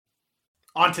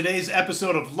On today's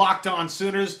episode of Locked On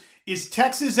Sooners, is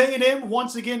Texas A&M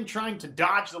once again trying to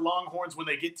dodge the Longhorns when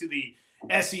they get to the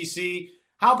SEC?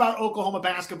 How about Oklahoma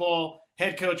basketball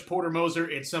head coach Porter Moser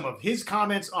and some of his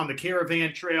comments on the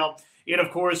Caravan Trail? And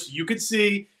of course, you could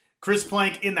see Chris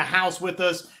Plank in the house with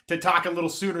us to talk a little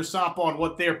Sooner softball on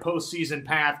what their postseason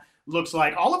path looks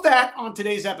like. All of that on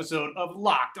today's episode of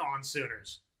Locked On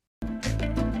Sooners.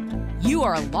 You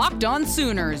are Locked On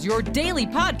Sooners, your daily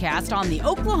podcast on the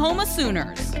Oklahoma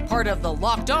Sooners. Part of the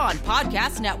Locked On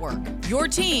Podcast Network, your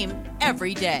team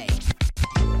every day.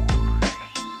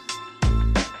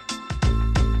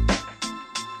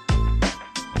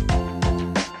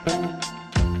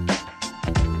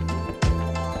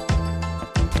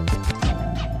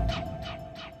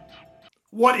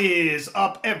 What is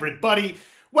up, everybody?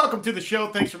 Welcome to the show.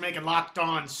 Thanks for making Locked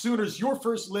On Sooners your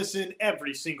first listen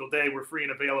every single day. We're free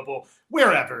and available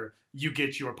wherever you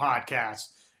get your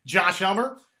podcasts. Josh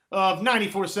Helmer of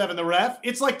 94.7 The Ref.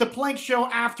 It's like the Plank Show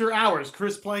after hours.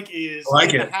 Chris Plank is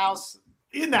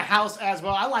in the house as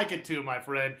well. I like it too, my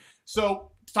friend.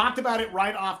 So talked about it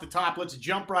right off the top. Let's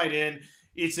jump right in.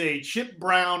 It's a Chip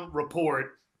Brown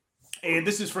report, and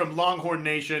this is from Longhorn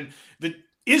Nation.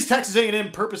 Is Texas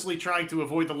A&M purposely trying to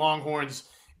avoid the Longhorns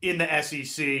in the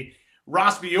SEC?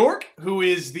 Ross Bjork, who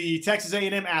is the Texas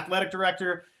A&M athletic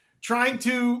director, trying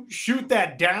to shoot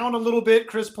that down a little bit,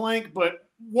 Chris Plank. But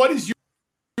what is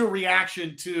your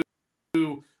reaction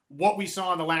to what we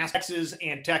saw in the last Texas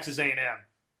and Texas A&M?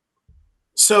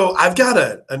 So I've got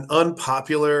an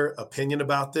unpopular opinion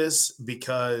about this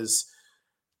because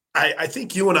I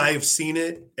think you and I have seen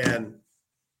it, and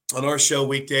on our show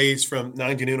weekdays from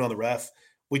 9 to noon on the Ref,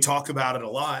 we talk about it a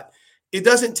lot. It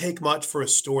doesn't take much for a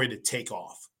story to take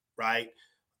off, right?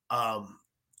 And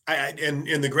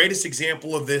the greatest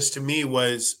example of this to me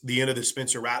was the end of the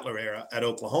Spencer Rattler era at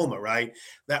Oklahoma, right?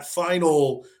 That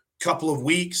final couple of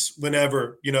weeks,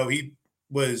 whenever he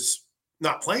was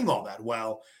not playing all that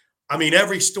well. I mean,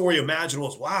 every story imaginable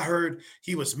is, well, I heard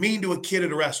he was mean to a kid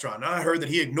at a restaurant. And I heard that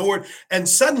he ignored, and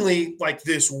suddenly, like,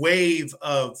 this wave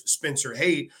of Spencer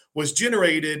hate was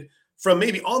generated from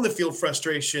maybe on the field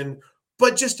frustration,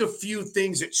 but just a few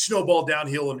things that snowballed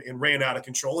downhill and ran out of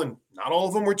control, and not all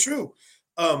of them were true.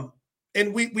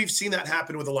 And we've seen that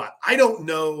happen with a lot. I don't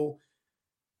know,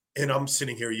 and I'm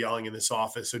sitting here yelling in this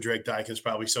office, so Drake Dyke is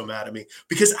probably so mad at me,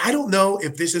 because I don't know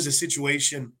if this is a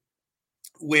situation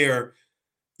where,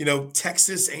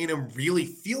 Texas A&M really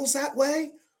feels that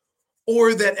way,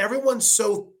 or that everyone's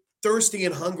so thirsty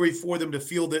and hungry for them to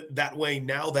feel that way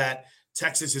now that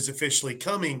Texas is officially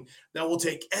coming. Now we'll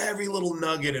take every little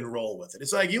nugget and roll with it.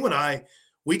 It's like you and I,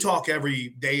 we talk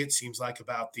every day, it seems like,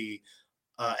 about the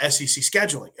SEC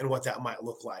scheduling and what that might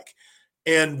look like.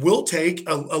 And we'll take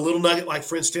a little nugget, like,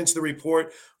 for instance, the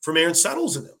report from Aaron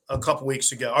Settles in them a couple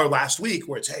weeks ago, or last week,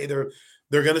 where it's, hey, they're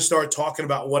going to start talking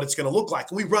about what it's going to look like.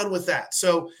 And we run with that.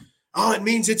 So, it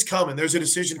means it's coming. There's a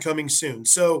decision coming soon.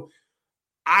 So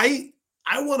I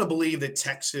want to believe that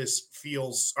Texas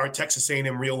feels, or Texas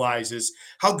A&M realizes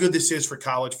how good this is for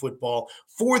college football,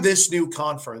 for this new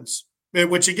conference,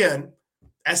 which, again,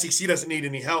 SEC doesn't need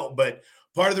any help. But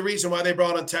part of the reason why they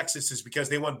brought on Texas is because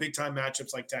they want big-time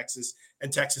matchups like Texas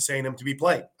and Texas A&M to be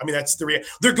played. I mean, that's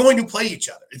they're going to play each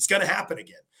other. It's going to happen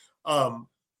again.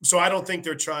 So I don't think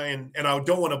they're trying, and I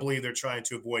don't want to believe they're trying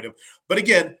to avoid them. But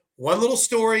again, one little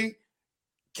story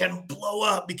can blow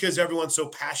up because everyone's so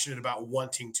passionate about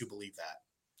wanting to believe that.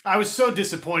 I was so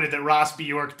disappointed that Ross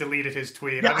Bjork deleted his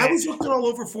tweet. Yeah, I was looking all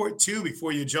over for it too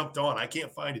before you jumped on. I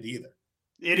can't find it either.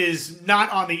 It is not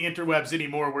on the interwebs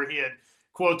anymore, where he had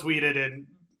quote tweeted, and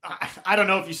I don't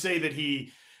know if you say that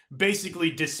he basically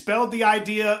dispelled the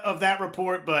idea of that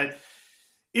report, but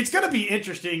it's going to be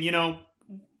interesting.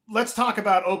 Let's talk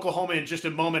about Oklahoma in just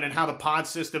a moment and how the pod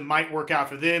system might work out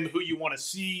for them, who you want to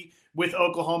see with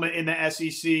Oklahoma in the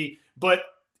SEC. But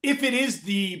if it is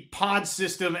the pod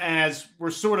system as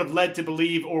we're sort of led to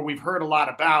believe, or we've heard a lot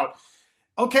about,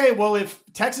 okay, well, if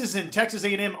Texas and Texas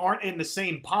A&M aren't in the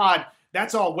same pod,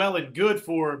 that's all well and good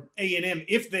for A&M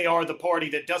if they are the party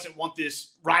that doesn't want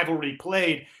this rivalry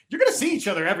played. You're going to see each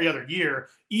other every other year,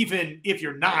 even if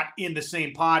you're not in the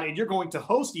same pod, and you're going to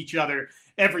host each other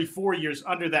every 4 years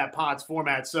under that pod's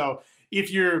format. So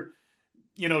if you're,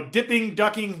 dipping,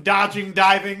 ducking, dodging,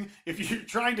 diving, if you're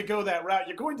trying to go that route,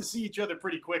 you're going to see each other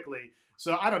pretty quickly.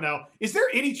 So I don't know. Is there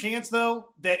any chance, though,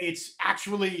 that it's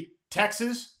actually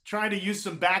Texas trying to use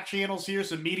some back channels here,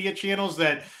 some media channels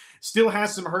that still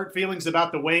has some hurt feelings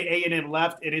about the way A&M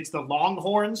left, and it's the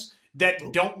Longhorns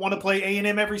that don't want to play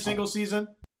A&M every single season?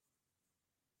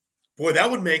 Boy,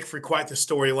 that would make for quite the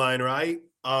storyline, right?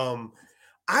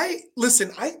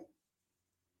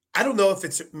 I don't know if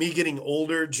it's me getting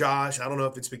older, Josh. I don't know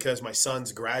if it's because my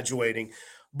son's graduating,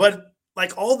 but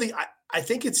like I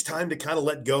think it's time to kind of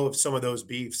let go of some of those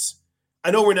beefs.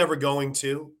 I know we're never going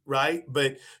to, right?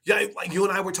 But yeah, like you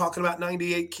and I were talking about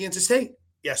 98 Kansas State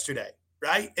yesterday,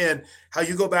 right? And how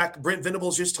you go back, Brent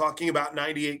Venables just talking about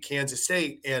 98 Kansas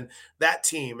State and that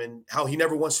team and how he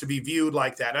never wants to be viewed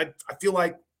like that. I feel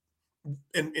like,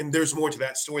 and there's more to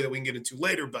that story that we can get into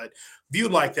later, but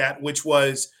viewed like that, which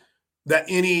was that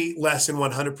any less than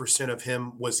 100% of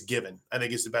him was given, I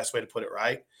think is the best way to put it,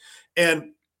 right?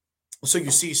 And so you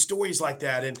see stories like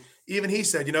that, and even he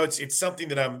said, it's something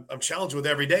that I'm challenged with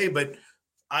every day, but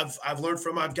I've learned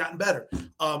from, I've gotten better.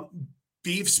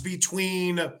 Beefs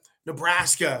between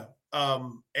Nebraska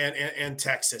and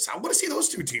Texas. I want to see those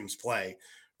two teams play,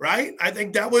 right? I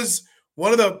think that was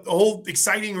one of the whole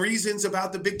exciting reasons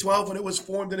about the Big 12 when it was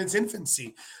formed in its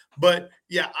infancy. But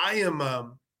yeah,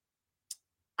 I'm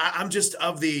just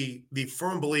of the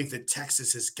firm belief that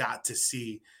Texas has got to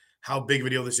see how big of a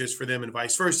deal this is for them and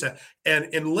vice versa. And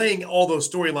in laying all those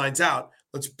storylines out,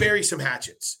 let's bury some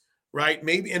hatchets, right?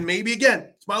 Maybe again,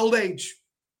 it's my old age,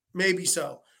 maybe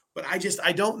so. But I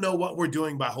don't know what we're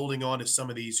doing by holding on to some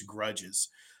of these grudges.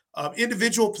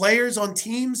 Individual players on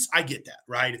teams, I get that,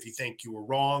 right? If you think you were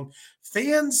wrong.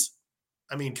 Fans,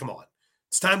 I mean, come on.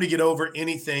 It's time to get over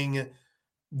anything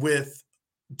with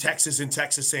Texas and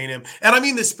Texas A&M. And I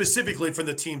mean this specifically for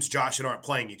the teams, Josh, that aren't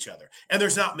playing each other. And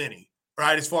there's not many,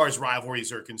 right, as far as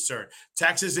rivalries are concerned.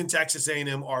 Texas and Texas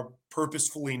A&M are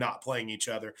purposefully not playing each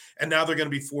other. And now they're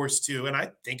going to be forced to. And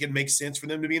I think it makes sense for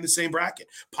them to be in the same bracket.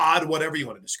 Pod, whatever you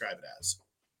want to describe it as.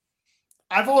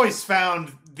 I've always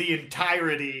found the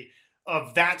entirety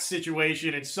of that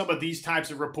situation and some of these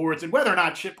types of reports, and whether or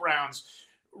not Chip Brown's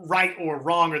right or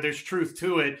wrong or there's truth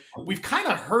to it, we've kind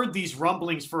of heard these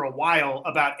rumblings for a while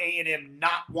about A&M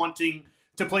not wanting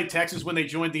to play Texas when they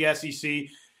joined the SEC.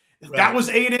 Right. That was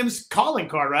A&M's calling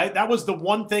card, right? That was the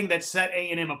one thing that set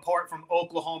A&M apart from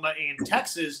Oklahoma and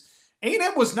Texas.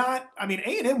 A&M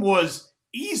was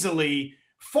easily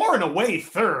far and away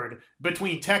third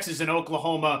between Texas and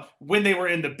Oklahoma when they were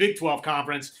in the Big 12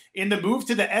 conference. And the move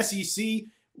to the SEC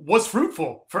was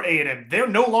fruitful for A&M. They're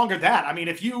no longer that. I mean,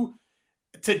 if you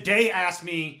today ask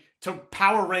me to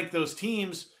power rank those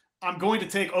teams, I'm going to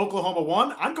take Oklahoma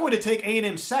 1. I'm going to take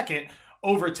A&M 2nd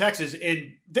over Texas.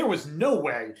 And there was no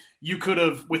way you could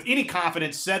have, with any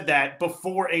confidence, said that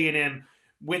before A&M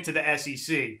went to the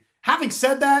SEC. Having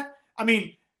said that, I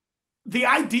mean, the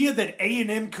idea that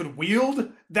A&M could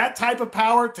wield that type of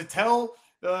power to tell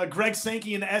Greg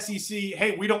Sankey and the SEC,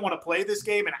 hey, we don't want to play this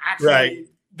game, and actually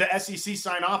the SEC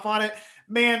sign off on it,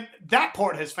 man, that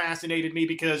part has fascinated me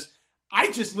because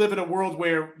I just live in a world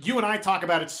where you and I talk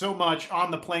about it so much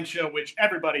on the Plank Show, which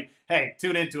everybody, hey,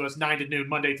 tune into us 9 to noon,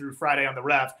 Monday through Friday on the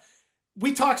Ref.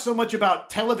 We talk so much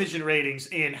about television ratings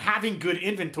and having good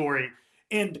inventory,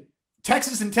 and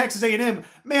Texas and Texas A&M,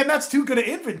 man, that's too good an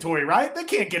inventory, right? They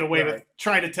can't get away with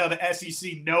trying to tell the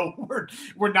SEC, no,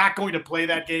 we're not going to play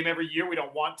that game every year. We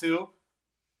don't want to.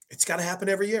 It's got to happen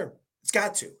every year. It's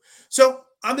got to. So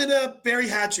I'm going to bury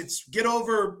hatchets, get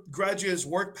over grudges,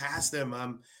 work past them.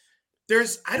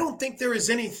 I don't think there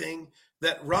is anything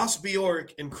that Ross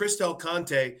Bjork and Chris Del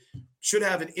Conte should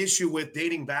have an issue with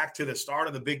dating back to the start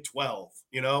of the Big 12.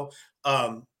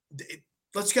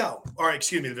 Let's go. Or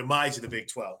excuse me, the demise of the Big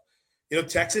 12.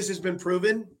 Texas has been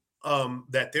proven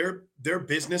that their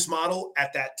business model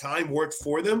at that time worked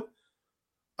for them.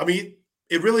 I mean,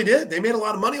 it really did. They made a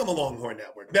lot of money on the Longhorn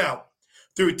Network. Now,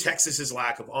 through Texas's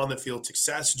lack of on-the-field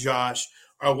success, Josh,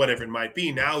 or whatever it might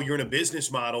be, now you're in a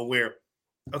business model where,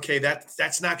 okay,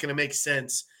 that's not going to make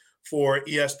sense for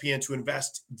ESPN to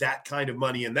invest that kind of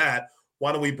money in that.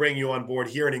 Why don't we bring you on board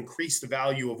here and increase the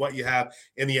value of what you have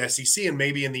in the SEC, and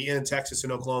maybe in the end, Texas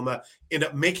and Oklahoma end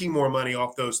up making more money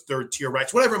off those third-tier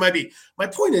rights, whatever it might be. My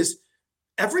point is,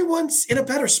 everyone's in a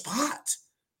better spot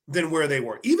than where they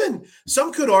were. Even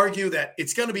some could argue that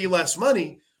it's going to be less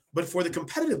money, but for the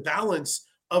competitive balance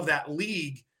of that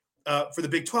league for the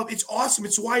Big 12, it's awesome.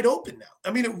 It's wide open now.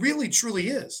 I mean, it really, truly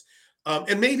is.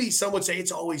 And maybe some would say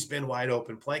it's always been wide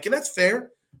open, Plank, and that's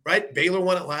fair. Right? Baylor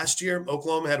won it last year.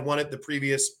 Oklahoma had won it the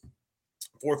previous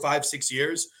 4, 5, 6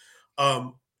 years.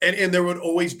 And there would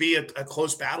always be a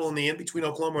close battle in the end between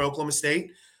Oklahoma or Oklahoma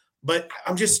State. But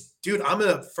I'm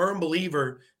a firm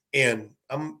believer, and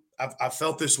I've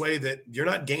felt this way, that you're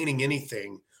not gaining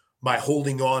anything by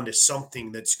holding on to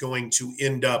something that's going to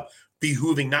end up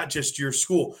behooving not just your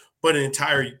school, but an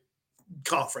entire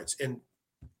conference. And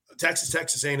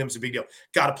Texas A&M is a big deal.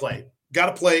 Got to play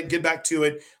it, get back to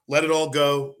it, let it all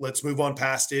go. Let's move on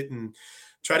past it and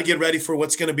try to get ready for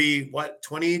what's going to be,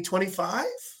 2025?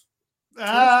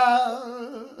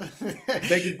 Well,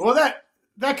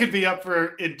 that could be up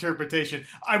for interpretation.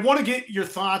 I want to get your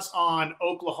thoughts on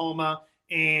Oklahoma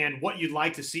and what you'd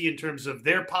like to see in terms of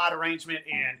their pod arrangement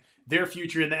and their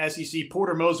future in the SEC.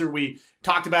 Porter Moser, we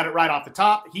talked about it right off the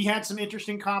top. He had some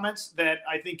interesting comments that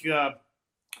I think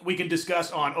we can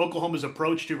discuss on Oklahoma's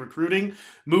approach to recruiting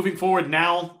moving forward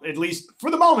now, at least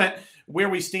for the moment, where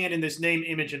we stand in this name,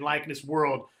 image, and likeness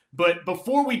world. But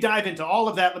before we dive into all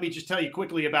of that, let me just tell you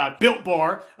quickly about Built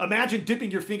Bar. Imagine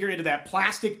dipping your finger into that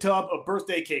plastic tub of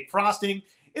birthday cake frosting,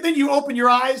 and then you open your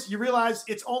eyes, you realize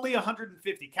it's only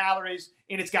 150 calories,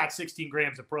 and it's got 16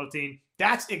 grams of protein.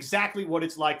 That's exactly what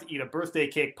it's like to eat a birthday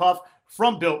cake puff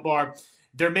from Built Bar.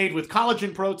 They're made with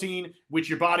collagen protein, which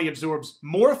your body absorbs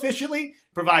more efficiently,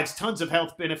 provides tons of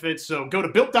health benefits. So go to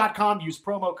Built.com, use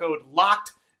promo code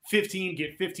LOCKED15,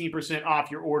 get 15%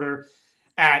 off your order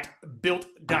at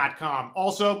Built.com.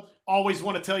 Also, always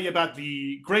want to tell you about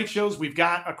the great shows we've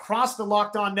got across the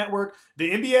Locked On Network.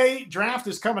 The NBA draft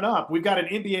is coming up. We've got an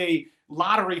NBA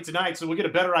lottery tonight, so we'll get a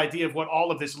better idea of what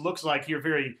all of this looks like here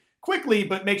very quickly,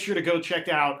 but make sure to go check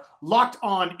out Locked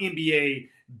On NBA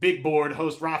Big Board.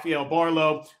 Host Rafael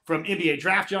Barlow from NBA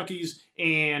Draft Junkies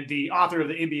and the author of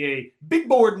the NBA Big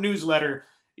Board newsletter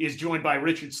is joined by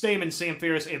Richard Stamen, Sam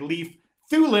Ferris, and Leif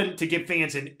Thulin to give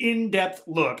fans an in-depth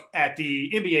look at the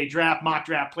NBA draft, mock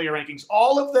draft, player rankings,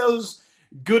 all of those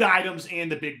good items and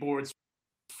the big boards,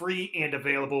 free and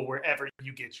available wherever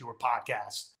you get your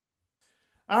podcast.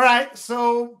 All right,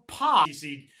 so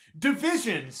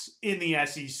divisions in the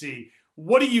SEC.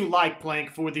 What do you like,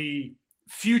 Plank, for the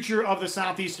future of the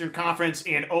Southeastern Conference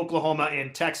and Oklahoma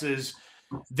and Texas,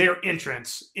 their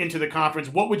entrance into the conference?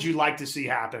 What would you like to see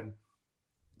happen?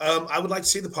 I would like to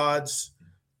see the pods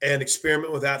and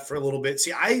experiment with that for a little bit.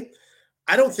 See, I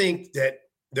don't think that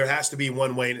there has to be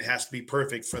one way and it has to be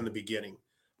perfect from the beginning.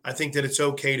 I think that it's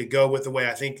okay to go with the way.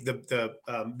 I think the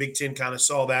Big Ten kind of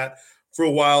saw that for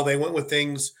a while. They went with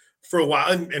things for a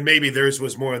while, and maybe theirs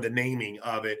was more of the naming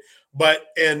of it.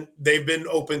 And they've been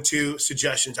open to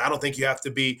suggestions. I don't think you have to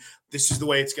be, this is the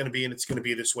way it's going to be, and it's going to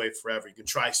be this way forever. You can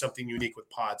try something unique with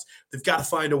pods. They've got to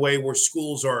find a way where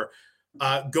schools are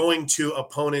going to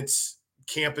opponents'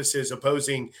 campuses,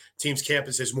 opposing teams'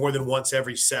 campuses more than once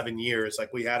every 7 years,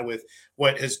 like we had with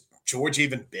what has Georgia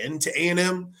even been to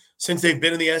A&M since they've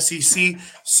been in the SEC.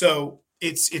 So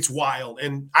it's wild,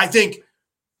 and I think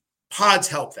pods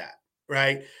help that.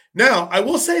 Right now, I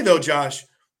will say though, Josh,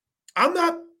 I'm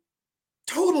not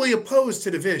totally opposed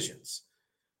to divisions.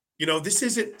 This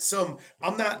isn't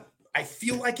I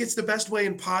feel like it's the best way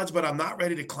in pods, but I'm not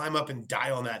ready to climb up and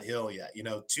die on that hill yet.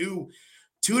 Two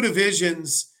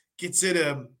divisions gets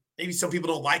it. Maybe some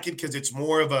people don't like it because it's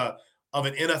more of an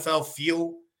NFL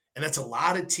feel, and that's a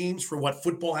lot of teams for what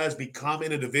football has become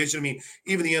in a division. I mean,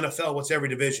 even the NFL, what's every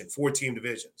division? 4-team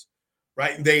divisions,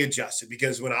 right? And they adjusted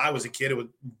because when I was a kid, it was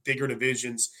bigger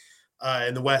divisions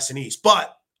in the West and East.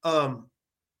 But I'm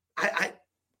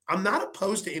not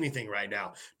opposed to anything right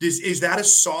now. Is that a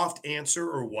soft answer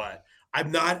or what? I'm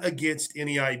not against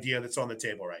any idea that's on the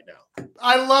table right now.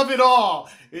 I love it all.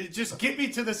 Just get me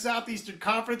to the Southeastern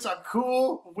Conference. I'm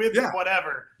cool with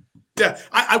whatever. Yeah,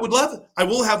 I would love it. I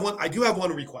will have one. I do have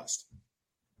one request.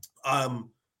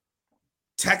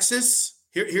 Texas.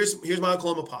 Here's my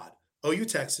Oklahoma pod. OU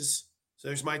Texas. So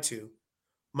there's my 2.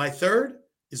 My 3rd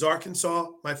is Arkansas.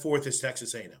 My 4th is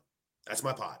Texas A&M. That's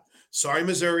my pod. Sorry,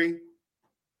 Missouri.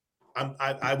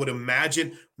 I would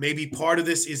imagine maybe part of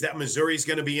this is that Missouri is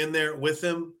going to be in there with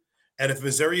them. And if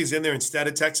Missouri is in there instead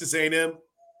of Texas A&M,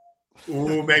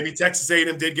 maybe Texas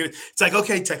A&M did get it. It's like,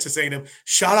 okay, Texas A&M,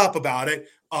 shut up about it.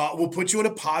 We'll put you in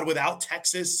a pod without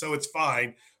Texas, so it's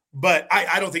fine. But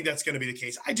I don't think that's going to be the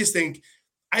case. I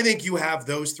think you have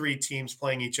those 3 teams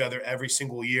playing each other every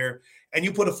single year, and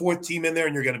you put a 4th team in there,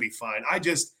 and you're going to be fine.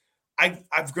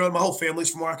 I've grown, my whole family's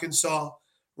from Arkansas.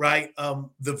 Right.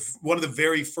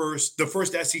 The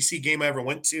first SEC game I ever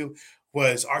went to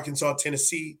was Arkansas,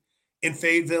 Tennessee in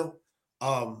Fayetteville.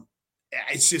 That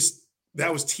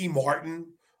was T. Martin,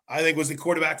 I think, was the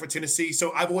quarterback for Tennessee.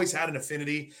 So I've always had an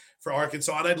affinity for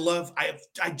Arkansas, and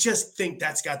I just think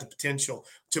that's got the potential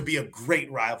to be a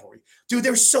great rivalry. Dude,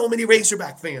 there's so many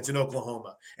Razorback fans in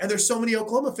Oklahoma, and there's so many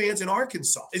Oklahoma fans in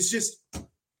Arkansas.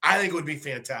 I think it would be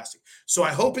fantastic. So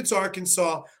I hope it's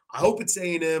Arkansas. I hope it's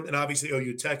A&M and obviously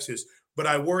OU Texas. But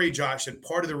I worry, Josh, that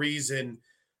part of the reason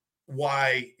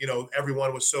why,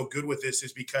 everyone was so good with this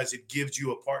is because it gives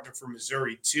you a partner for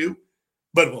Missouri too.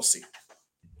 But we'll see.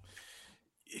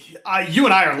 You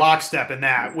and I are lockstep in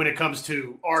that when it comes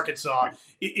to Arkansas.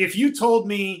 If you told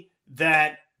me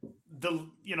that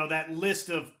that list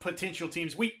of potential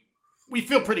teams, we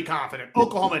feel pretty confident.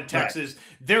 Oklahoma and Texas,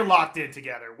 they're locked in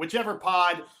together. Whichever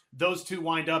pod those two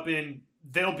wind up in,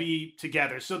 they'll be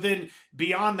together. So then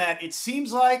beyond that, it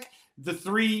seems like the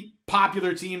three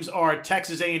popular teams are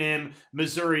Texas A&M,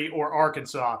 Missouri, or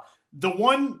Arkansas. The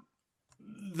one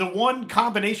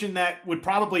combination that would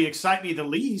probably excite me the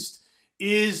least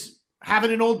is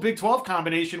having an old Big 12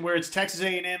 combination where it's Texas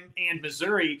A&M and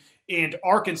Missouri, and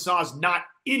Arkansas is not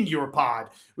in your pod.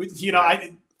 You know,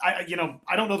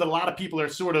 I don't know that a lot of people are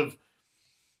sort of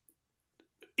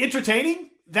entertaining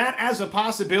that as a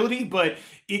possibility, but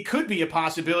it could be a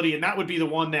possibility, and that would be the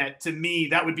one that, to me,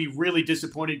 that would be really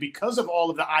disappointing because of all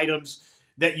of the items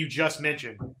that you just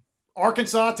mentioned.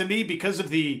 Arkansas, to me, because of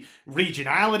the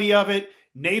regionality of it,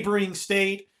 neighboring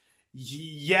state,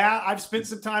 yeah, I've spent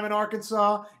some time in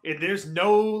Arkansas, and there's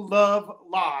no love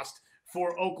lost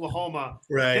for Oklahoma.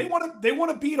 Right. They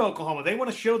want to beat Oklahoma. They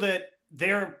want to show that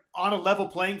they're on a level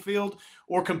playing field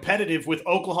or competitive with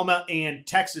Oklahoma and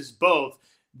Texas both.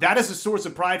 That is a source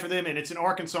of pride for them, and it's an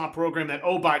Arkansas program that,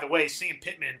 oh, by the way, Sam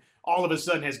Pittman all of a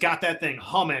sudden has got that thing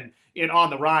humming and on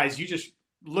the rise. You just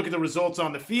look at the results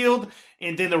on the field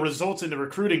and then the results in the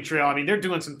recruiting trail. I mean, they're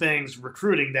doing some things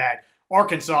recruiting that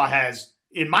Arkansas has,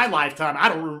 in my lifetime, I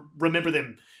don't remember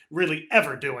them really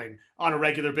ever doing on a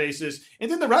regular basis. And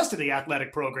then the rest of the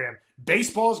athletic program.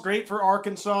 Baseball's great for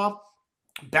Arkansas.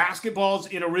 Basketball's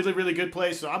in a really, really good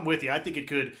place. So I'm with you. I think it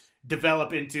could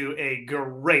develop into a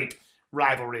great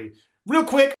rivalry. Real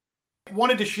quick,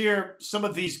 wanted to share some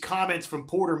of these comments from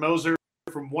Porter Moser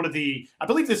from one of the, I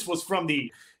believe this was from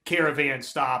the Caravan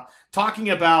stop, talking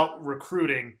about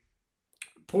recruiting.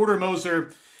 Porter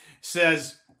Moser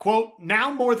says, quote,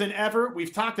 now more than ever,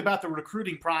 we've talked about the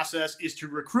recruiting process is to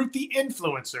recruit the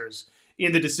influencers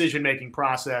in the decision-making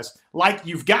process. Like,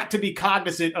 you've got to be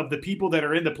cognizant of the people that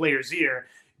are in the player's ear,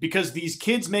 because these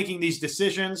kids making these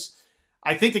decisions,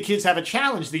 I think the kids have a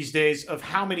challenge these days of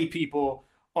how many people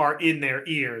are in their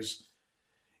ears.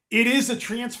 It is a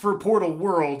transfer portal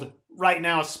world right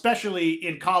now, especially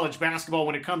in college basketball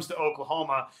when it comes to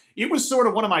Oklahoma. It was sort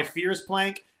of one of my fears,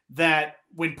 Plank, that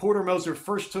when Porter Moser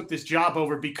first took this job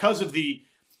over, because of the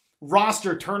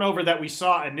roster turnover that we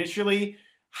saw initially,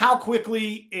 how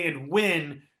quickly and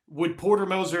when would Porter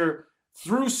Moser,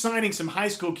 through signing some high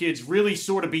school kids, really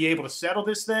sort of be able to settle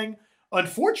this thing?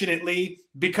 Unfortunately,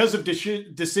 because of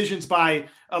decisions by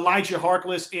Elijah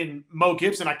Harkless and Mo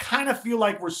Gibson, I kind of feel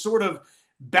like we're sort of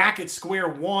back at square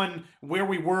one where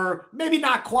we were. Maybe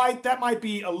not quite. That might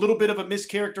be a little bit of a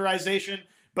mischaracterization,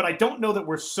 but I don't know that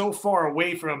we're so far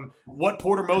away from what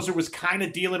Porter Moser was kind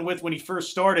of dealing with when he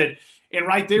first started. And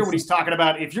right there, when he's talking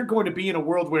about, if you're going to be in a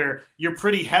world where you're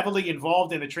pretty heavily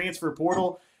involved in the transfer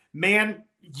portal, man,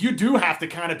 you do have to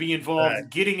kind of be involved, right,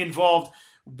 getting involved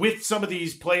with some of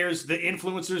these players, the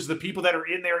influencers, the people that are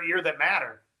in their ear that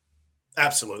matter.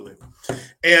 Absolutely.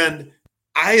 And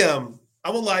I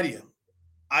won't lie to you.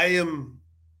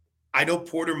 I know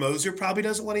Porter Moser probably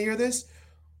doesn't want to hear this,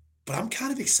 but I'm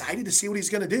kind of excited to see what he's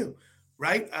going to do.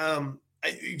 Right.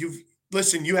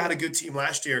 Listen, you had a good team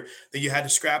last year that you had to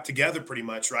scrap together pretty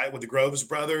much, right? With the Groves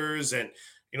brothers and,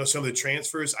 some of the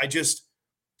transfers.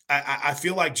 I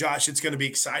feel like, Josh, it's going to be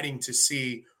exciting to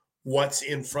see what's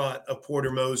in front of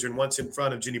Porter Moser and what's in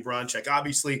front of Jennie Baranczyk.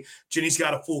 Obviously, Jenny's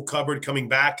got a full cupboard coming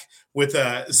back with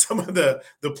some of the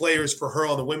players for her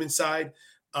on the women's side.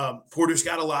 Porter's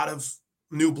got a lot of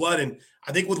new blood. And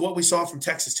I think with what we saw from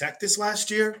Texas Tech this last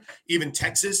year, even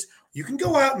Texas, you can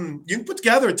go out and you can put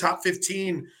together a top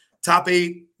 15, top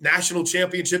 8 national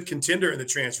championship contender in the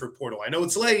transfer portal. I know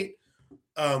it's late,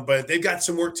 but they've got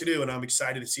some work to do, and I'm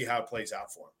excited to see how it plays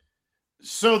out for them.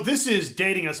 So this is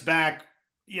dating us back,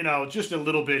 just a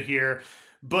little bit here.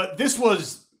 But this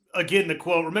was, again, the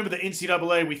quote. Remember, the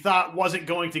NCAA, we thought, wasn't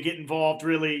going to get involved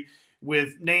really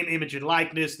with name, image, and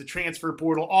likeness, the transfer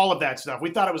portal, all of that stuff.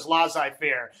 We thought it was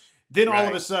laissez-faire. Then all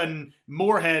of a sudden,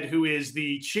 Moorhead, who is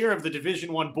the chair of the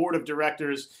Division I Board of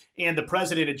Directors and the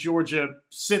president of Georgia,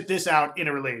 sent this out in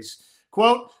a release.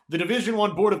 Quote, the Division I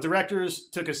Board of Directors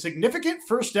took a significant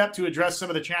first step to address some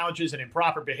of the challenges and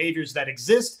improper behaviors that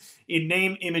exist in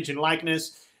name, image, and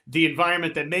likeness, the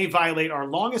environment that may violate our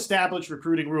long-established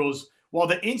recruiting rules. While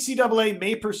the NCAA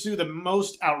may pursue the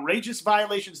most outrageous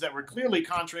violations that were clearly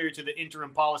contrary to the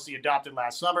interim policy adopted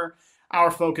last summer,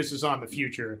 our focus is on the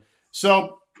future.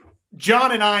 So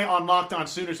John and I on Locked On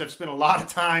Sooners have spent a lot of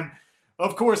time,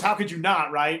 of course, how could you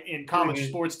not, right, in college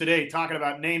sports today, talking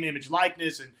about name, image,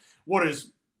 likeness, and what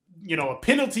is, a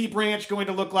penalty branch going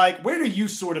to look like? Where do you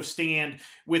sort of stand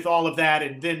with all of that,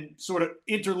 and then sort of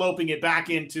interloping it back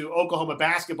into Oklahoma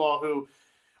basketball, who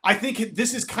I think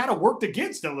this is kind of worked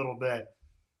against a little bit?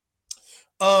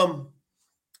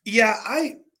 Yeah,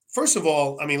 First of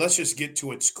all, I mean, let's just get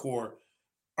to its core.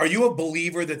 Are you a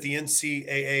believer that the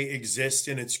NCAA exists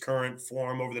in its current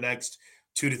form over the next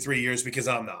 2 to 3 years? Because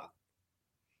I'm not.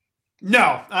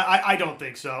 No, I don't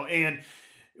think so. And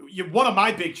one of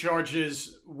my big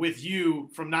charges with you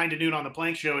from 9 to noon on the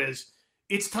Plank Show is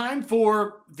it's time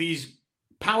for these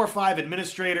Power 5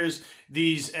 administrators,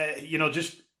 these,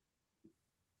 just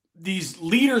these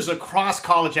leaders across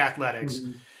college athletics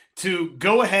to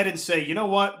go ahead and say, you know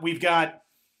what, we've got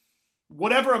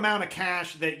whatever amount of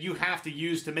cash that you have to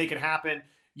use to make it happen.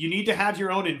 You need to have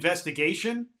your own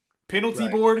investigation penalty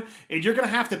board, and you're going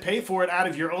to have to pay for it out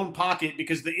of your own pocket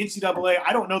because the NCAA,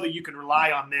 I don't know that you can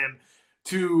rely on them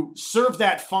to serve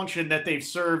that function that they've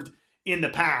served in the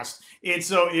past. And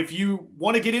so if you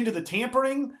want to get into the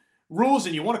tampering rules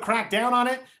and you want to crack down on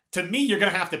it, to me, you're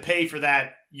going to have to pay for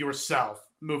that yourself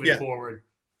moving forward.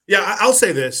 Yeah, I'll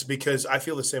say this because I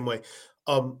feel the same way.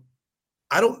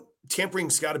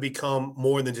 Tampering's got to become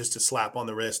more than just a slap on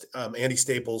the wrist. Andy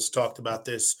Staples talked about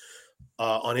this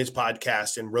on his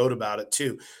podcast and wrote about it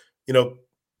too.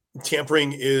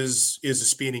 Tampering is a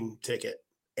speeding ticket.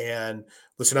 And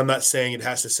listen, I'm not saying it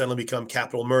has to suddenly become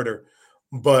capital murder,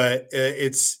 but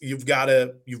you've got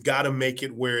to make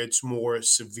it where it's more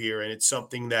severe. And it's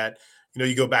something that,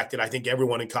 you go back to, I think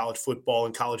everyone in college football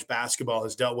and college basketball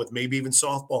has dealt with, maybe even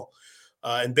softball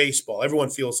and baseball. Everyone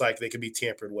feels like they can be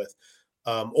tampered with,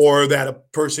 or that a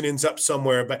person ends up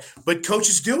somewhere, but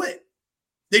coaches do it.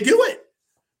 They do it.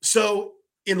 So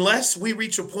unless we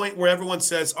reach a point where everyone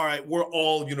says, all right, we're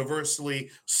all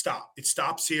universally stop. It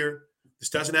stops here. This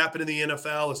doesn't happen in the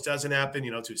NFL. This doesn't happen,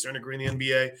 to a certain degree in the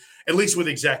NBA, at least with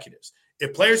executives.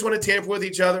 If players want to tamper with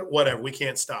each other, whatever, we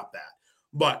can't stop that.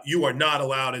 But you are not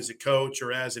allowed as a coach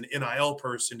or as an NIL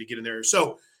person to get in there.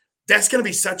 So that's going to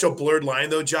be such a blurred line,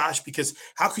 though, Josh, because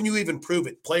how can you even prove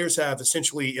it? Players have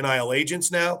essentially NIL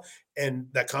agents now, and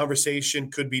that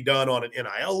conversation could be done on an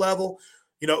NIL level.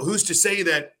 Who's to say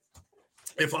that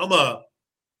if I'm a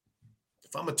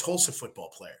Tulsa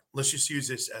football player, let's just use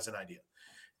this as an idea,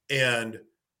 and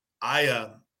I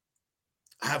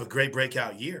have a great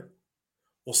breakout year.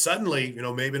 Well, suddenly,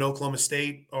 maybe in Oklahoma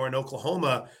State or in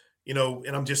Oklahoma,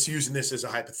 and I'm just using this as a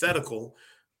hypothetical,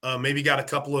 maybe got a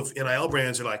couple of NIL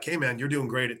brands that are like, hey, man, you're doing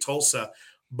great at Tulsa.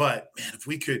 But, man, if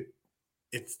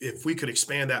we could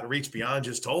expand that reach beyond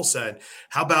just Tulsa, and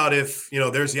how about if,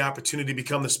 there's the opportunity to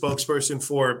become the spokesperson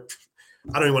for,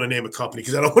 I don't even want to name a company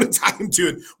because I don't want to tie into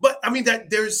it. But, I mean, that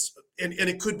there's – and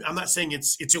it could – I'm not saying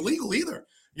it's illegal either.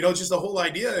 Just the whole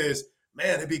idea is,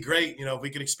 man, it'd be great, if we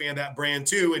could expand that brand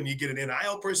too and you get an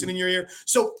NIL person in your ear.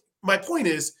 So my point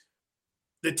is,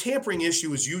 the tampering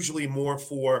issue is usually more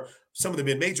for some of the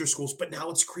mid-major schools, but now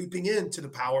it's creeping into the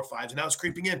Power Fives, and now it's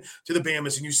creeping in to the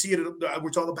Bamas, and you see it.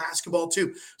 We're talking basketball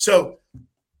too. So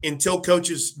until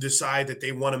coaches decide that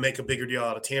they want to make a bigger deal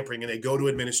out of tampering, and they go to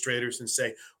administrators and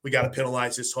say, "We got to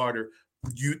penalize this harder,"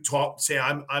 say,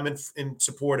 "I'm in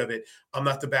support of it. I'm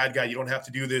not the bad guy. You don't have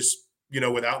to do this,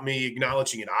 without me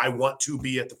acknowledging it. I want to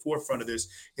be at the forefront of this."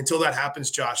 Until that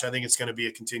happens, Josh, I think it's going to be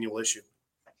a continual issue.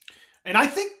 And I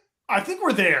think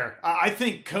we're there. I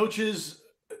think coaches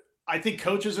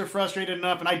are frustrated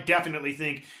enough, and I definitely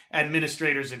think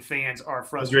administrators and fans are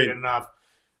frustrated enough.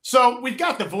 So we've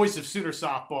got the voice of Sooner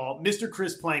softball, Mr.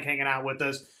 Chris Plank, hanging out with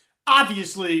us.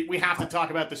 Obviously, we have to talk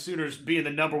about the Sooners being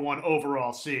the #1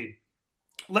 overall seed.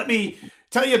 Let me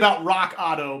tell you about Rock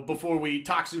Auto before we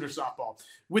talk Sooner softball.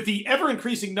 With the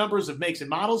ever-increasing numbers of makes and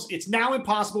models, it's now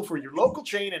impossible for your local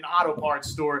chain and auto parts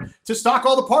store to stock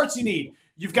all the parts you need.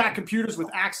 You've got computers with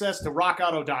access to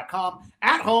rockauto.com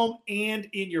at home and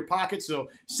in your pocket. So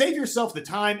save yourself the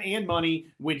time and money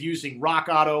when using Rock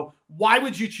Auto. Why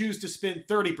would you choose to spend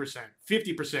 30%,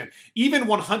 50%, even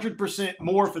 100%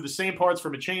 more for the same parts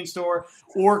from a chain store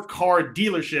or car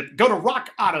dealership? Go to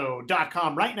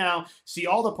rockauto.com right now. See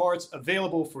all the parts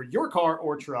available for your car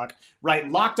or truck. Right,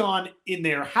 Locked On in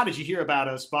there. How did you hear about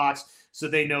us box? So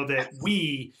they know that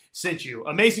we sent you.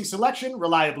 Amazing selection,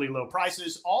 reliably low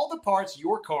prices, all the parts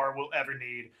your car will ever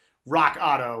need.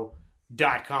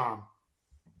 rockauto.com.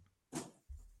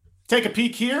 Take a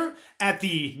peek here at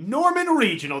the Norman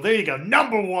Regional. There you go.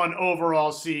 #1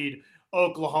 overall seed,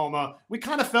 Oklahoma. We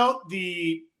kind of felt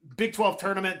the Big 12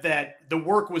 tournament that the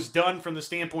work was done from the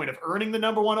standpoint of earning the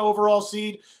 #1 overall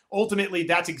seed. Ultimately,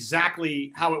 that's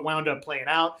exactly how it wound up playing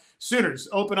out. Sooners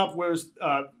open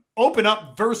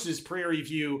up versus Prairie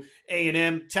View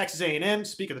A&M, Texas A&M,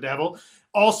 speak of the devil,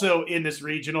 also in this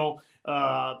regional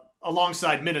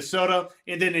alongside Minnesota.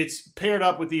 And then it's paired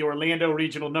up with the Orlando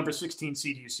regional #16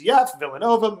 seed UCF,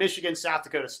 Villanova, Michigan, South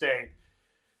Dakota State.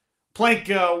 Plank,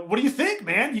 what do you think,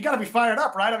 man? You got to be fired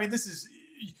up, right? I mean,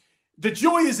 The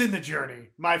joy is in the journey,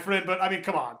 my friend. But I mean,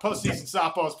 come on, postseason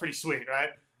softball is pretty sweet,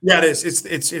 right? Yeah, it is.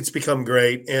 It's become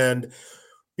great, and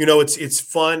it's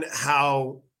fun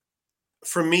how,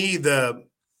 for me, the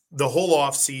whole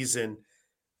off season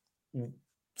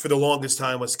for the longest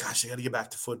time was, gosh, I got to get back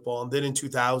to football. And then in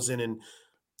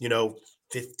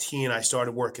 2015, I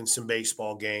started working some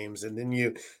baseball games, and then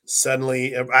you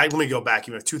suddenly, let me go back.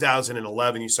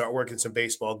 2011, you start working some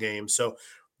baseball games, so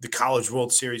the College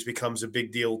World Series becomes a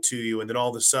big deal to you, and then all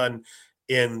of a sudden,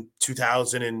 in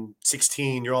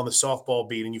 2016, you're on the softball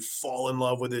beat, and you fall in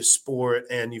love with this sport,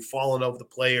 and you fall in love with the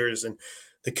players, and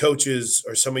the coaches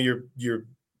are some of your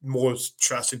most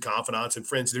trusted confidants and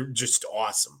friends. They're just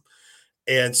awesome.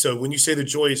 And so when you say the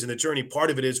joy is in the journey, part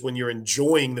of it is when you're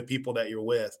enjoying the people that you're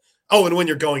with. Oh, and when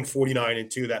you're going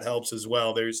 49-2, that helps as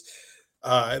well. There's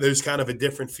kind of a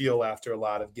different feel after a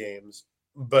lot of games,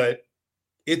 but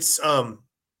it's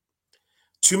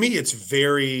to me, it's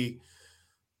very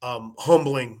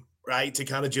humbling, right, to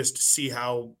kind of just see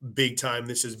how big time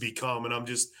this has become. And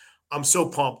I'm so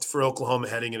pumped for Oklahoma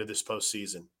heading into this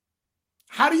postseason.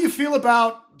 How do you feel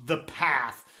about the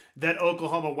path that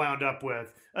Oklahoma wound up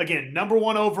with? Again, number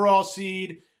 1 overall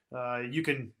seed. You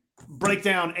can break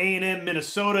down A&M,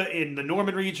 Minnesota in the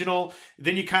Norman Regional.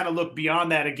 Then you kind of look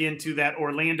beyond that again to that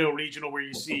Orlando Regional where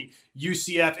you see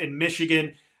UCF and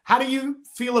Michigan. How do you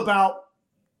feel about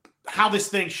how this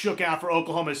thing shook out for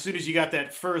Oklahoma as soon as you got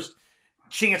that first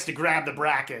chance to grab the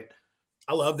bracket?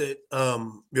 I loved it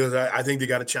because I think they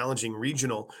got a challenging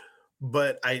regional,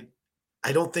 but I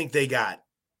don't think they got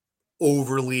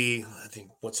overly, I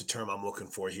think, what's the term I'm looking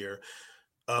for here?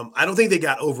 I don't think they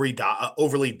got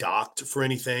overly docked for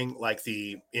anything like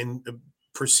the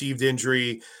perceived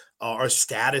injury or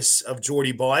status of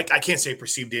Jordy Ball. I can't say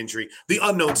perceived injury, the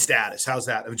unknown status. How's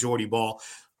that of Jordy Ball?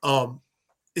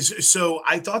 So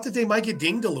I thought that they might get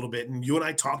dinged a little bit. And you and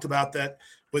I talked about that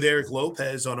with Eric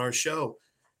Lopez on our show.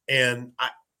 And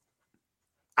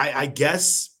I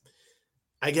guess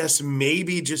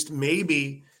maybe, just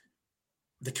maybe,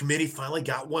 the committee finally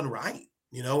got one right,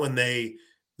 and they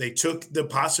took the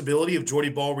possibility of Jordy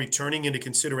Ball returning into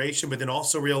consideration, but then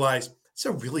also realized it's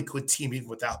a really good team even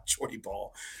without Jordy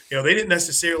Ball. They didn't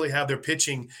necessarily have their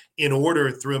pitching in order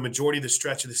through a majority of the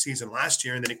stretch of the season last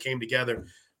year, and then it came together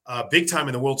big time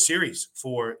in the World Series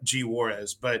for G.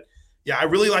 Juarez. But yeah, I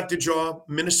really like the draw.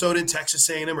 Minnesota and Texas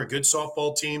A&M are good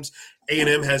softball teams.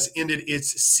 A&M has ended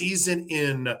its season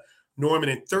in Norman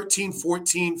in 13,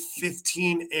 14,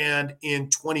 15, and in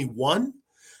 21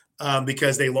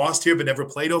 because they lost here but never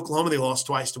played Oklahoma. They lost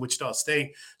twice to Wichita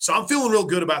State. So I'm feeling real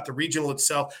good about the regional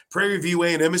itself. Prairie View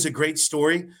A&M is a great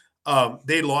story.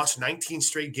 They lost 19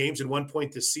 straight games at one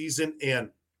point this season, and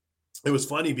it was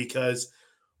funny because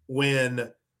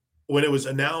when it was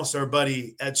announced, our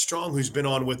buddy Ed Strong, who's been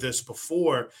on with us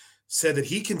before, said that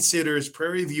he considers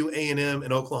Prairie View A&M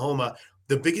and Oklahoma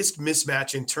the biggest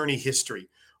mismatch in tourney history,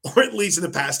 or at least in the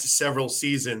past several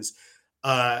seasons.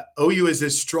 OU is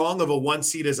as strong of a 1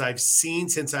 seed as I've seen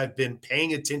since I've been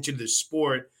paying attention to the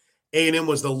sport. A&M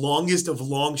was the longest of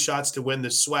long shots to win the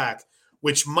SWAC,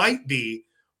 which might be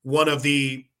one of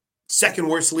the second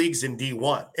worst leagues in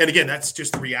D1. And again, that's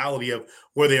just the reality of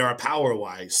where they are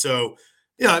power-wise. So,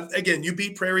 again, you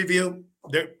beat Prairie View.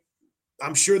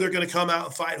 I'm sure they're going to come out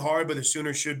and fight hard, but the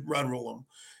Sooners should run rule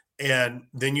them. And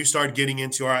then you start getting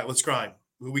into, all right, let's grind.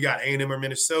 We got A&M or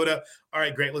Minnesota. All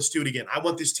right, great. Let's do it again. I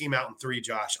want this team out in 3,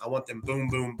 Josh. I want them boom,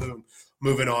 boom, boom,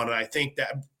 moving on. And I think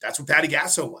that's what Patty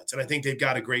Gasso wants. And I think they've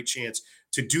got a great chance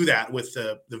to do that with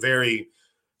the very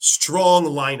strong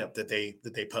lineup that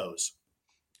they pose.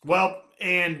 Well,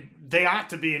 and they ought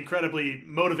to be incredibly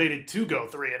motivated to go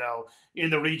 3-0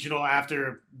 in the regional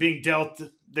after being dealt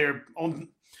their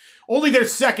only their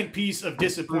second piece of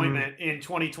disappointment in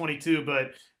 2022,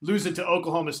 but losing to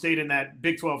Oklahoma State in that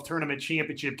Big 12 tournament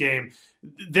championship game.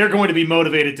 They're going to be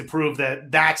motivated to prove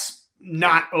that that's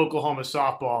not Oklahoma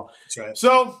softball. That's right.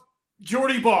 So,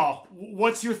 Jordy Ball,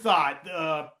 what's your thought?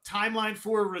 Timeline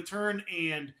for a return,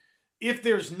 and if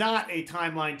there's not a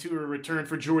timeline to a return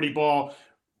for Jordy Ball,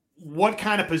 what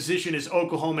kind of position is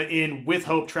Oklahoma in with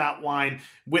Hope Troutwine,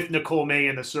 with Nicole May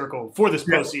in the circle for this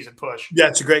postseason push? Yeah,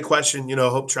 it's a great question.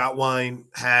 Hope Troutwine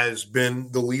has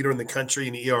been the leader in the country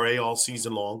in the ERA all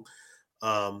season long,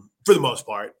 for the most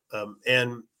part.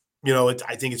 And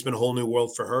I think it's been a whole new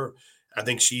world for her. I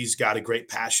think she's got a great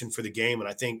passion for the game, and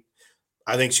I think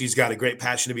she's got a great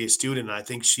passion to be a student. And I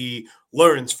think she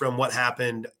learns from what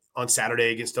happened on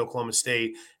Saturday against Oklahoma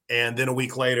State. And then a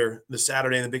week later, the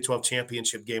Saturday in the Big 12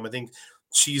 championship game. I think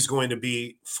she's going to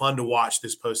be fun to watch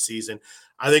this postseason.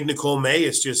 I think Nicole May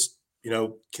is just,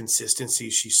 consistency.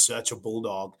 She's such a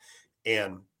bulldog.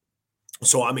 And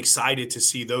So I'm excited to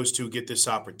see those two get this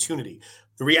opportunity.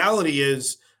 The reality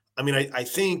is, I mean, I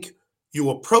think you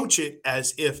approach it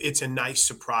as if it's a nice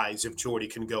surprise if Jordy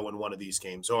can go in one of these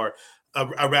games, or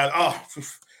rather,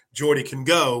 Jordy can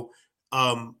go.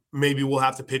 Maybe we'll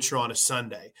have to pitch her on a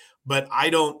Sunday, but I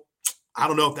don't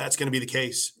know if that's going to be the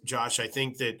case, Josh. I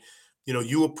think that,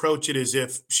 you approach it as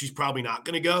if she's probably not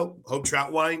going to go. Hope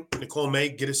Troutwine, Nicole May,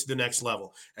 get us to the next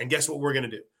level. And guess what we're going to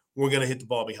do? We're going to hit the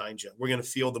ball behind you. We're going to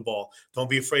field the ball. Don't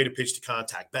be afraid to pitch to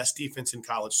contact. Best defense in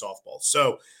college softball.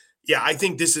 So, yeah, I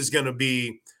think this is going to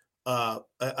be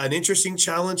an interesting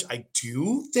challenge. I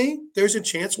do think there's a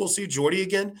chance we'll see Jordy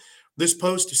again this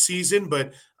postseason,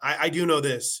 but I do know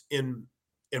this in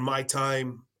my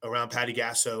time around Patty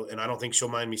Gasso, and I don't think she'll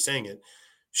mind me saying it,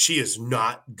 she is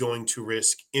not going to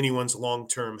risk anyone's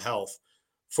long-term health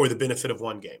for the benefit of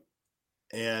one game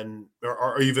and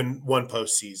or even one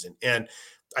postseason. And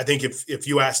I think if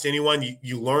you asked anyone,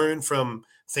 you learn from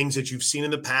things that you've seen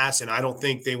in the past, and I don't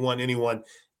think they want anyone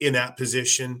in that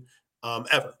position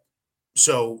ever.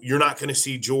 So you're not going to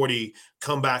see Jordy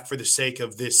come back for the sake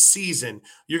of this season.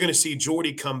 You're going to see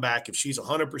Jordy come back if she's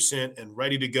 100% and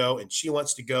ready to go, and she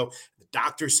wants to go. The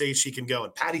doctor says she can go,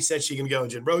 and Patty says she can go,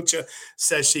 and Jen Rocha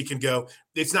says she can go.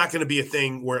 It's not going to be a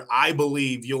thing where I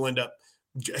believe you'll end up,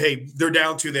 hey, they're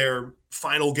down to their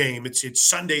final game. It's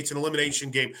Sunday. It's an elimination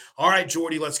game. All right,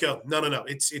 Jordy, let's go. No.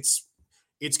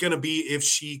 It's going to be if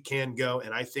she can go,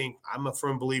 and I think I'm a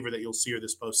firm believer that you'll see her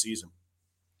this postseason.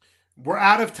 We're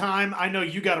out of time. I know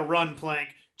you got to run, Plank.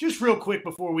 Just real quick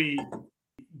before we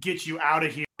get you out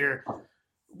of here,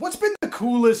 what's been the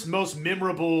coolest, most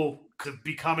memorable of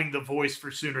becoming the voice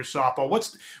for Sooner softball?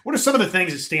 What are some of the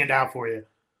things that stand out for you?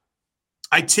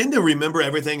 I tend to remember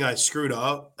everything I screwed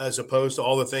up as opposed to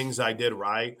all the things I did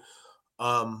right.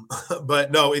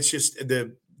 But no, it's just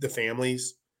the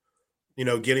families,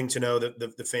 getting to know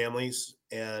the families.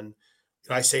 And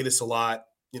I say this a lot,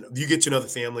 you get to know the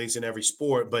families in every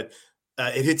sport, but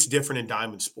it hits different in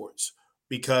diamond sports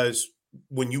because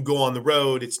when you go on the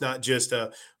road, it's not just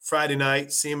a Friday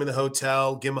night, see them in the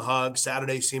hotel, give them a hug,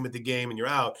 Saturday, see them at the game and you're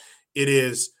out. It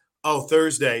is,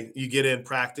 Thursday, you get in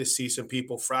practice, see some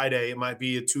people. Friday, it might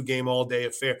be a 2-game all-day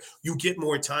affair. You get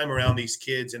more time around these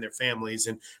kids and their families,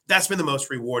 and that's been the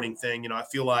most rewarding thing. I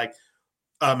feel like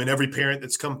and every parent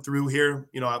that's come through here,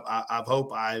 I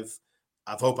hope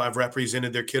I've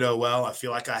represented their kiddo well. I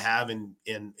feel like I have in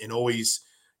always,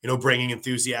 bringing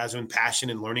enthusiasm and passion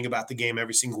and learning about the game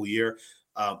every single year.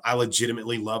 I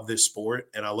legitimately love this sport,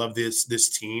 and I love this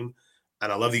team,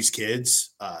 and I love these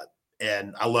kids,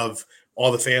 and I love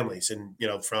all the families. And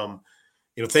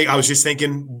I was just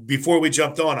thinking before we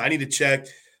jumped on, I need to check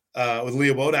with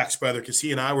Leo Bodak's brother because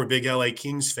he and I were big LA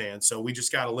Kings fans, so we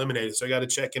just got eliminated. So I got to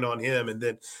check in on him, and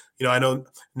then I know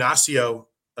Nacio.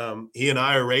 He and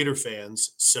I are Raider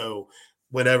fans, so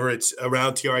whenever it's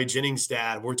around T.R.A. Jennings'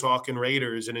 dad, we're talking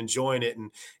Raiders and enjoying it,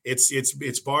 and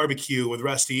it's barbecue with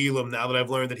Rusty Elam now that I've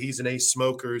learned that he's an ace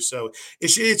smoker. So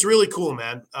it's really cool,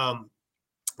 man.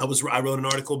 I wrote an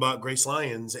article about Grace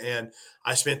Lyons, and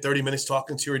I spent 30 minutes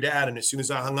talking to her dad, and as soon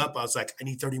as I hung up, I was like, I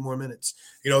need 30 more minutes.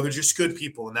 They're just good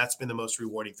people, and that's been the most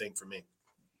rewarding thing for me.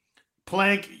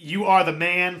 Plank, you are the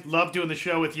man. Love doing the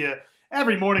show with you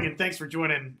every morning, and thanks for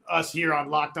joining us here on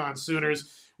Locked On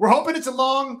Sooners. We're hoping it's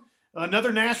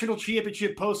another national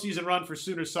championship postseason run for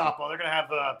Sooner softball. They're going to have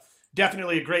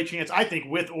definitely a great chance, I think,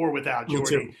 with or without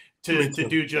Jordy, to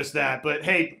do just that. But,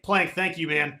 hey, Plank, thank you,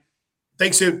 man.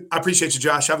 Thanks, dude. I appreciate you,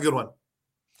 Josh. Have a good one.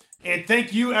 And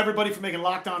thank you, everybody, for making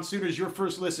Locked On Sooners your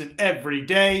first listen every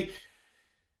day.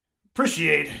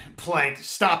 Appreciate Plank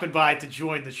stopping by to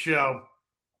join the show.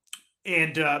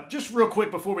 And just real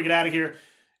quick before we get out of here,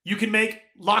 you can make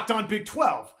Locked On Big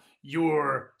 12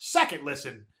 your second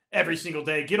listen every single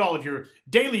day. Get all of your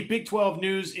daily Big 12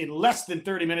 news in less than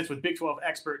 30 minutes with Big 12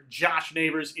 expert Josh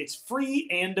Neighbors. It's free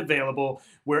and available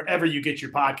wherever you get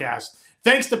your podcast.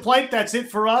 Thanks to Plank, that's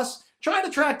it for us. Trying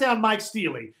to track down Mike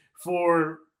Steely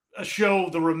for a show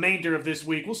the remainder of this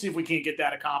week. We'll see if we can't get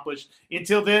that accomplished.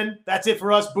 Until then, that's it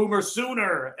for us. Boomer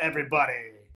Sooner, everybody.